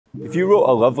If you wrote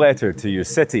a love letter to your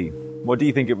city, what do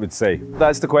you think it would say?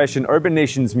 That's the question Urban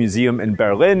Nations Museum in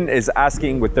Berlin is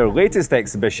asking with their latest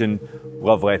exhibition,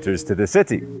 Love Letters to the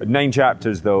City. 9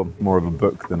 chapters though, more of a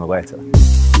book than a letter.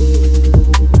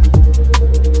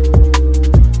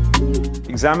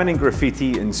 Examining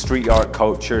graffiti and street art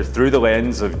culture through the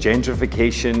lens of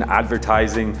gentrification,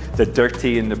 advertising, the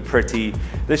dirty and the pretty,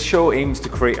 this show aims to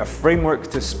create a framework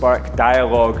to spark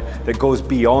dialogue that goes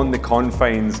beyond the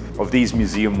confines of these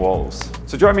museum walls.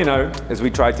 So join me now as we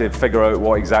try to figure out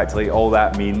what exactly all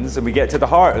that means, and we get to the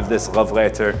heart of this love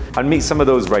letter and meet some of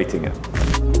those writing it.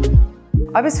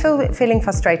 I was feeling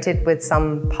frustrated with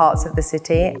some parts of the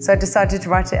city, so I decided to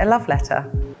write it a love letter.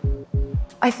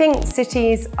 I think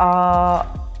cities are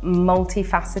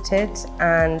multifaceted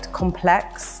and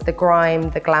complex. The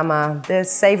grime, the glamour, the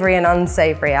savoury and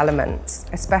unsavoury elements,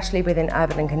 especially within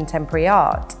urban and contemporary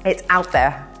art. It's out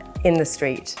there in the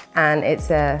street, and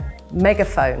it's a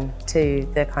megaphone to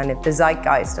the kind of the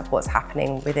zeitgeist of what's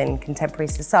happening within contemporary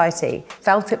society.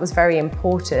 Felt it was very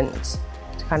important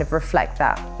to kind of reflect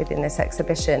that within this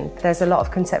exhibition. There's a lot of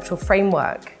conceptual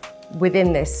framework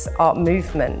within this art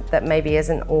movement that maybe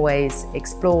isn't always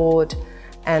explored,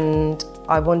 and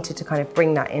I wanted to kind of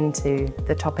bring that into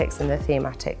the topics and the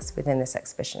thematics within this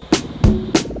exhibition.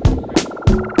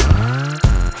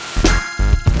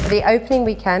 The opening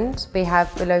weekend, we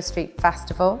have Willow Street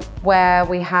Festival, where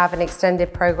we have an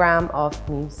extended programme of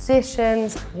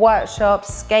musicians,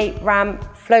 workshops, skate ramp,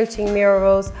 floating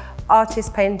murals,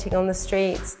 artists painting on the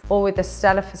streets, all with the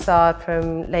stellar facade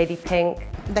from Lady Pink.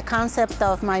 The concept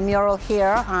of my mural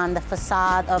here on the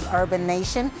facade of Urban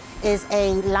Nation is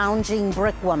a lounging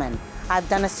brick woman. I've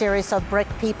done a series of brick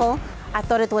people. I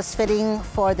thought it was fitting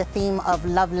for the theme of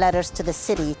love letters to the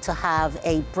city to have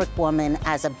a brick woman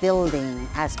as a building,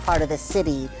 as part of the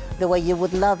city, the way you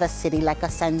would love a city, like a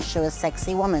sensuous,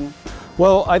 sexy woman.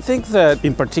 Well, I think that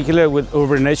in particular with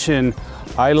Urban Nation,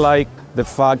 I like the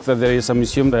fact that there is a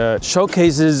museum that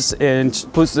showcases and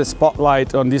puts the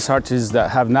spotlight on these artists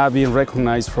that have not been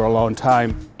recognized for a long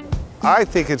time. I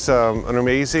think it's an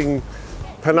amazing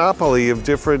panoply of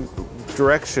different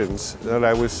directions, and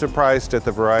I was surprised at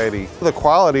the variety. The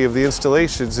quality of the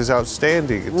installations is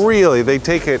outstanding. Really, they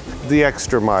take it the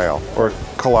extra mile or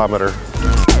kilometer.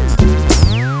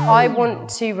 I want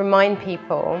to remind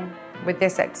people with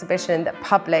this exhibition that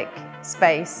public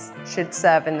space should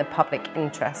serve in the public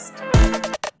interest.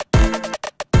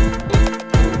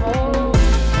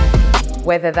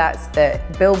 Whether that's the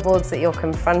billboards that you're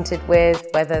confronted with,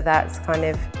 whether that's kind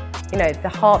of, you know, the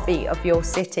heartbeat of your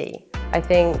city, I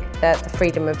think that the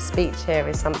freedom of speech here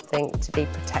is something to be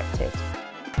protected.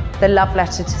 The love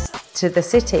letter to the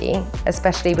city,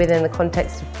 especially within the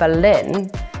context of Berlin,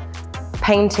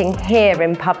 painting here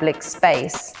in public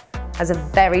space has a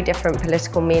very different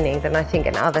political meaning than I think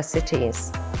in other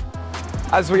cities.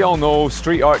 As we all know,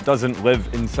 street art doesn't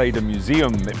live inside a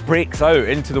museum. It breaks out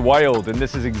into the wild, and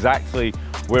this is exactly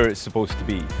where it's supposed to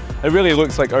be. It really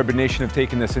looks like Urban Nation have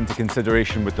taken this into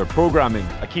consideration with their programming.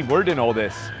 A key word in all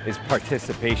this is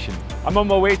participation. I'm on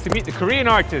my way to meet the Korean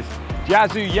artist,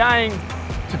 Jazoo Yang,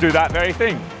 to do that very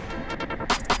thing.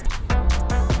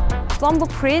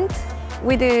 Thumbprint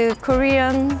with the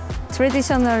Korean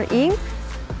traditional ink,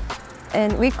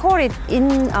 and we call it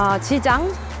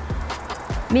Jijang.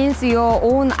 Means your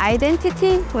own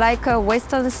identity, like a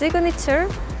Western signature.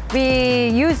 We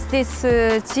use this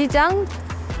Jijang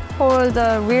for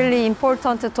the really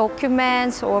important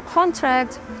documents or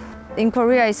contracts. In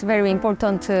Korea, it's very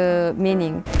important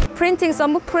meaning. Printing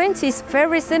thumbprint is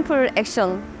very simple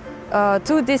action.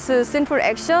 Do this simple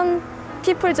action,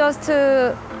 people just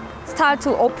start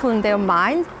to open their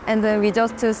mind, and then we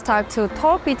just start to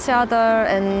talk each other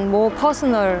and more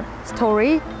personal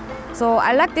story. So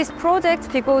I like this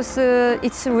project because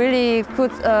it's really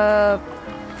good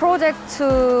project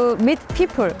to meet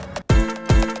people.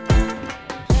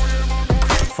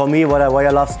 For me, why I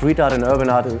love street art and urban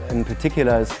art in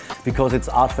particular is because it's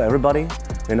art for everybody.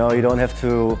 You know, you don't have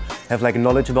to have like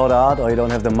knowledge about art, or you don't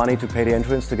have the money to pay the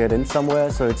entrance to get in somewhere.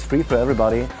 So it's free for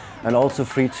everybody, and also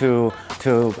free to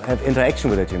have interaction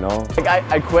with it, you know. Like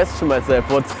I question myself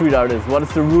what street art is. What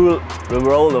is the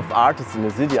role of artists in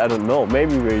the city? I don't know.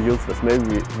 Maybe we're useless.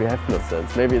 Maybe we have no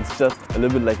sense. Maybe it's just a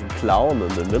little bit like a clown in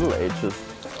the Middle Ages.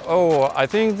 Oh, I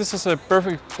think this is a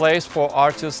perfect place for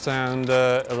artists, and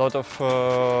a lot of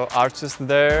artists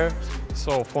there.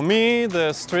 So for me,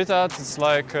 the street art is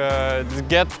like to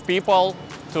get people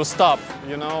to stop,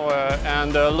 you know,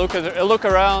 and look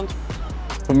around.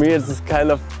 For me, it's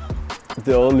kind of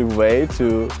the only way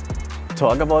to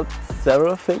talk about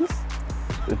several things.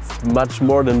 It's much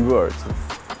more than words.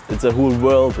 It's a whole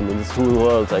world, and in this whole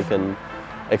world I can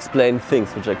explain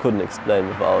things which I couldn't explain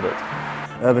without it.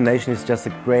 Urban Nation is just a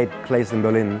great place in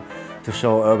Berlin to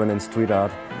show urban and street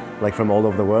art, like from all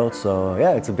over the world. So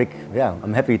yeah, it's a big,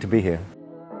 I'm happy to be here.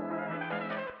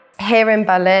 Here in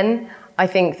Berlin, I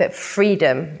think that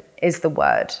freedom is the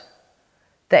word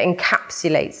that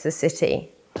encapsulates the city.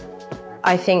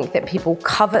 I think that people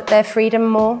covet their freedom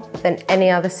more than any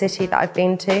other city that I've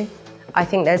been to. I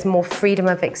think there's more freedom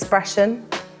of expression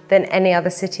than any other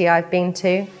city I've been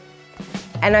to.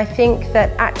 And I think that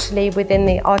actually within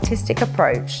the artistic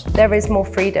approach, there is more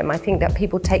freedom. I think that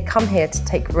people come here to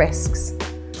take risks.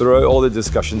 Throughout all the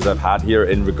discussions I've had here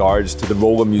in regards to the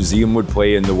role a museum would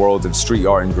play in the world of street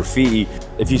art and graffiti,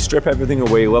 if you strip everything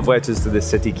away, Love Letters to the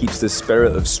City keeps the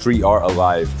spirit of street art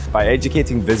alive by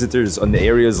educating visitors on the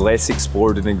areas less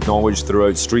explored and acknowledged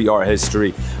throughout street art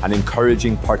history and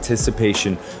encouraging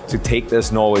participation to take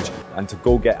this knowledge and to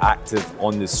go get active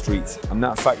on the streets. And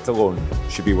that fact alone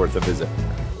should be worth a visit.